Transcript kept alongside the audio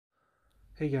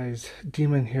Hey guys,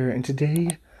 Demon here, and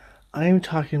today I am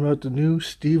talking about the new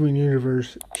Steven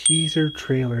Universe teaser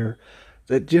trailer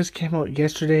that just came out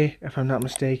yesterday, if I'm not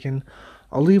mistaken.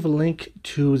 I'll leave a link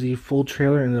to the full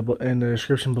trailer in the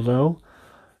description below,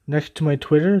 next to my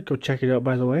Twitter. Go check it out,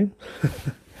 by the way.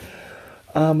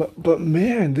 But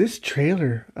man, this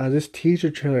trailer, this teaser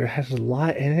trailer has a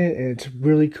lot in it, and it's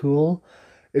really cool.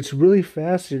 It's really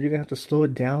fast, so you're gonna have to slow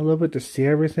it down a little bit to see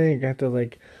everything. You're gonna have to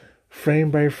like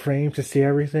frame by frame to see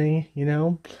everything, you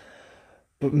know?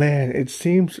 But man, it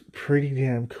seems pretty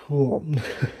damn cool.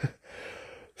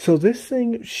 So this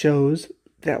thing shows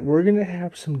that we're gonna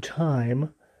have some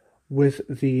time with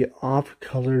the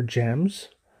off-color gems,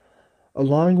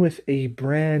 along with a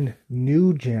brand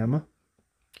new gem,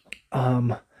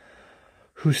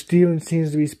 who Steven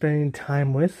seems to be spending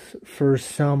time with for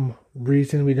some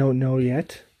reason we don't know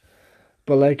yet.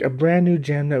 But like a brand new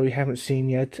gem that we haven't seen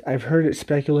yet. I've heard it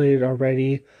speculated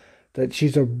already that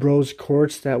she's a rose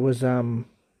quartz that was I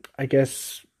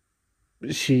guess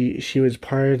she was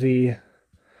part of the,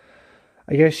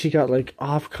 I guess she got like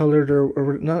off-colored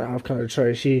or not off-colored,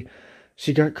 sorry, she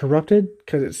got corrupted,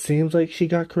 because it seems like she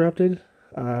got corrupted.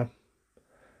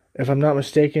 If I'm not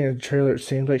mistaken, in the trailer it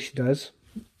seems like she does.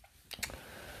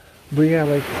 But yeah,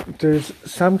 like there's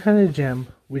some kind of gem.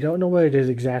 We don't know what it is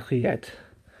exactly yet.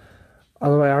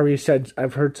 Although I already said,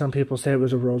 I've heard some people say it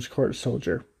was a rose quartz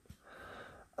soldier.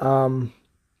 But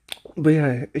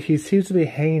yeah, he seems to be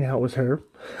hanging out with her.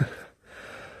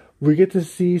 We get to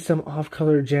see some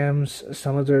off-color gems,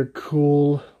 some of their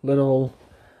cool little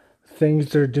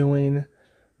things they're doing.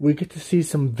 We get to see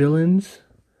some villains.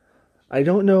 I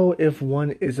don't know if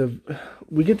one is a...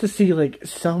 We get to see like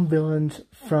some villains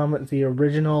from the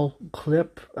original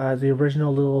clip, the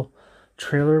original little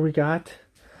trailer we got.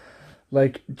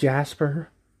 Like Jasper,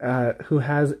 who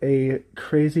has a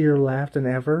crazier laugh than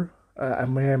ever.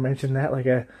 May I mention that? Like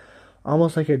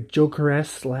almost like a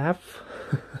Joker-esque laugh.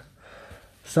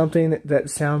 Something that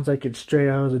sounds like it's straight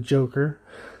out of the Joker.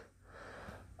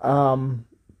 So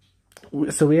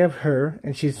we have her,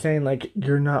 and she's saying like,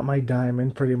 "You're not my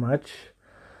diamond," pretty much.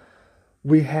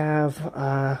 We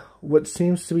have what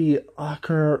seems to be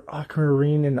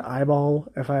Aquamarine and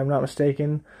Eyeball, if I'm not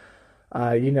mistaken.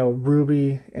 You know,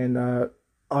 Ruby and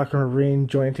Aquamarine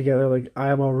joined together, like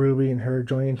Eyeball Ruby and her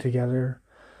joining together,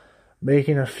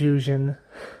 making a fusion.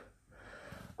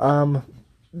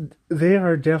 They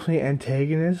are definitely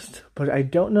antagonists, but I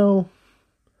don't know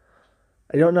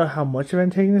how much of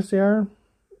antagonists they are.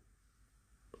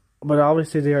 But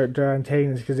obviously they're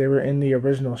antagonists because they were in the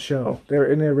original show. They were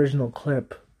in the original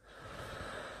clip.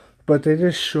 But they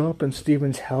just show up in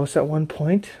Steven's house at one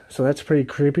point. So that's pretty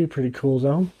creepy, pretty cool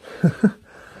though.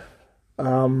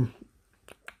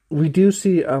 We do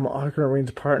see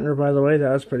Aquamarine's partner, by the way.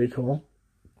 That was pretty cool.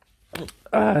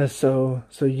 So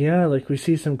yeah, like we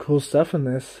see some cool stuff in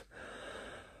this.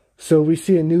 So we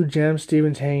see a new gem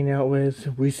Steven's hanging out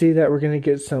with. We see that we're gonna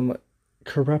get some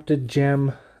corrupted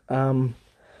gem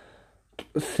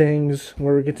things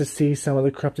where we get to see some of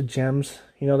the corrupted gems.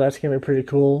 You know, that's gonna be pretty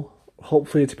cool.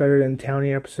 Hopefully it's better than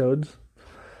Townie episodes.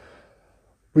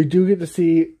 We do get to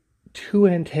see two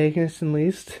antagonists at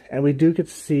least, and we do get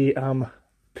to see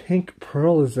Pink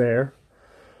Pearl is there,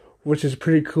 which is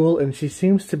pretty cool, and she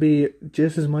seems to be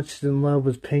just as much in love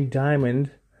with Pink Diamond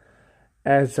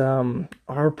as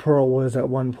our Pearl was at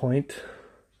one point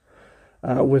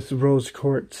with Rose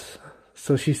Quartz.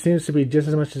 So she seems to be just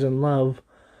as much as in love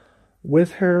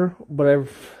with her, but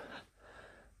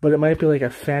it might be like a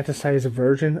fantasized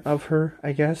version of her,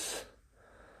 I guess.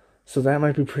 So that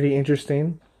might be pretty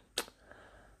interesting.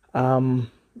 And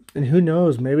who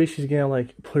knows, maybe she's gonna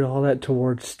like put all that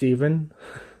towards Steven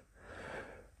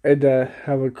and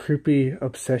have a creepy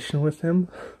obsession with him.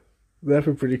 That'd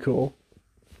be pretty cool.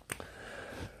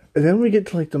 And then we get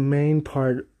to like the main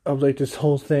part of like this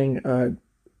whole thing, at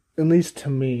least to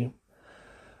me,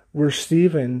 where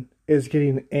Steven is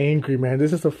getting angry, man.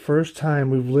 This is the first time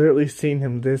we've literally seen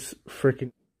him this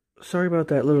freaking... Sorry about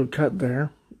that little cut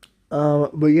there.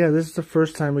 But yeah, this is the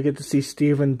first time we get to see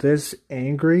Steven this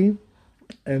angry.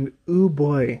 And ooh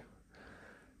boy,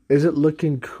 is it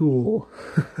looking cool.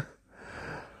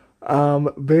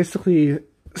 Basically,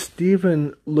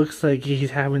 Steven looks like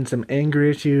he's having some anger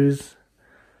issues.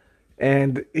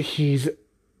 And he's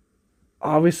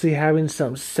obviously having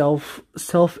some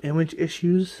self-image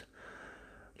issues.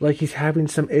 Like he's having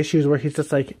some issues where he's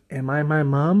just like, am I my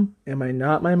mom? Am I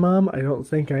not my mom? I don't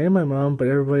think I am my mom, but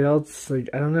everybody else, like,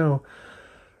 I don't know.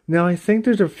 Now, I think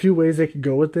there's a few ways they could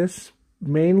go with this.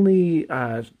 Mainly,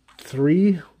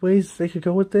 3 ways they could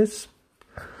go with this.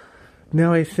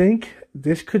 Now, I think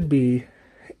this could be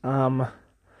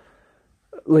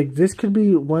like this could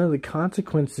be one of the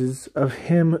consequences of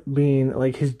him being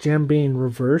like his gem being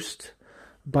reversed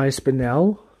by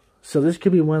Spinel. So this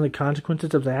could be one of the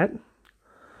consequences of that.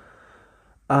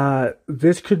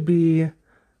 This could be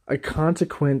a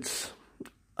consequence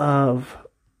of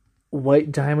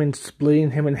White Diamond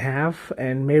splitting him in half,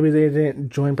 and maybe they didn't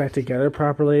join back together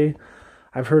properly.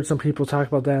 I've heard some people talk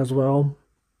about that as well.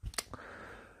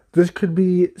 This could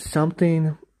be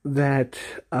something that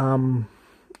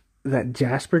that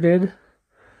Jasper did,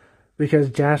 because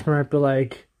Jasper might be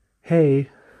like, hey,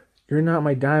 you're not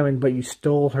my diamond, but you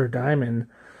stole her diamond,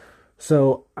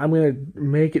 so I'm going to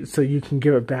make it so you can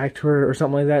give it back to her or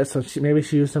something like that. So maybe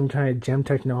she used some kind of gem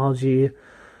technology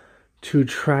to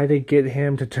try to get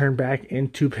him to turn back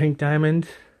into Pink Diamond.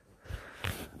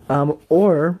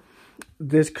 Or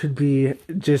this could be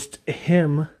just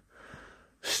him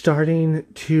starting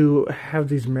to have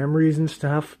these memories and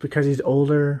stuff because he's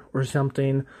older or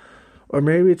something. Or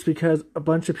maybe it's because a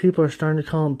bunch of people are starting to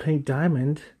call him Pink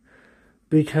Diamond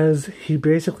because he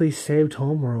basically saved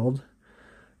Homeworld.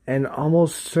 And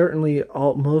almost certainly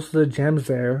most of the gems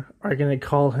there are going to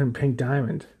call him Pink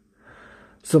Diamond.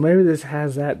 So maybe this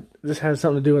has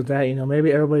something to do with that, you know.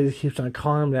 Maybe everybody keeps on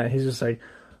calling him that. He's just like,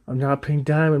 I'm not Pink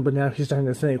Diamond, but now he's starting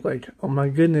to think like, oh my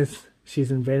goodness,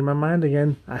 she's invading my mind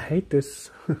again. I hate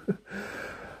this.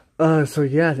 So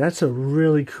yeah, that's a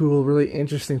really cool, really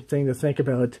interesting thing to think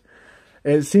about.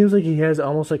 It seems like he has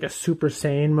almost like a Super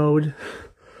Saiyan mode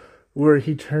where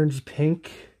he turns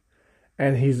pink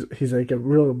and he's like a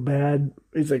real bad,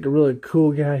 he's like a really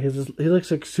cool guy. He looks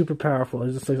like super powerful.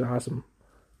 He just looks awesome.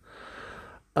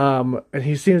 And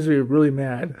he seems to be really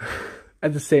mad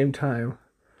at the same time.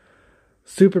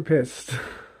 Super pissed.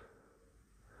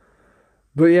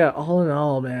 But yeah, all in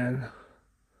all, man.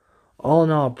 All in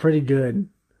all, pretty good.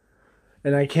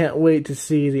 And I can't wait to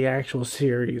see the actual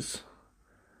series.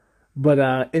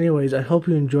 But anyways, I hope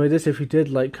you enjoyed this. If you did,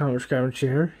 like, comment, subscribe, and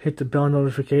share. Hit the bell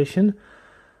notification.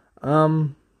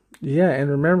 Yeah, and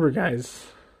remember, guys,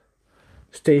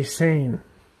 stay sane.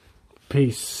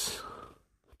 Peace.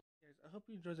 I hope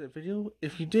you enjoyed that video.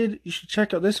 If you did, you should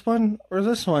check out this one or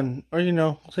this one. Or, you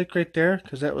know, click right there,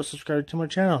 because that will subscribe to my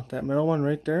channel. That middle one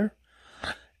right there.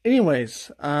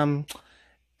 Anyways, I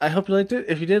hope you liked it.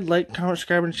 If you did, like, comment,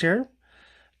 subscribe, and share.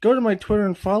 Go to my Twitter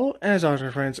and follow. And as always,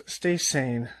 my friends, stay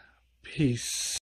sane. Peace.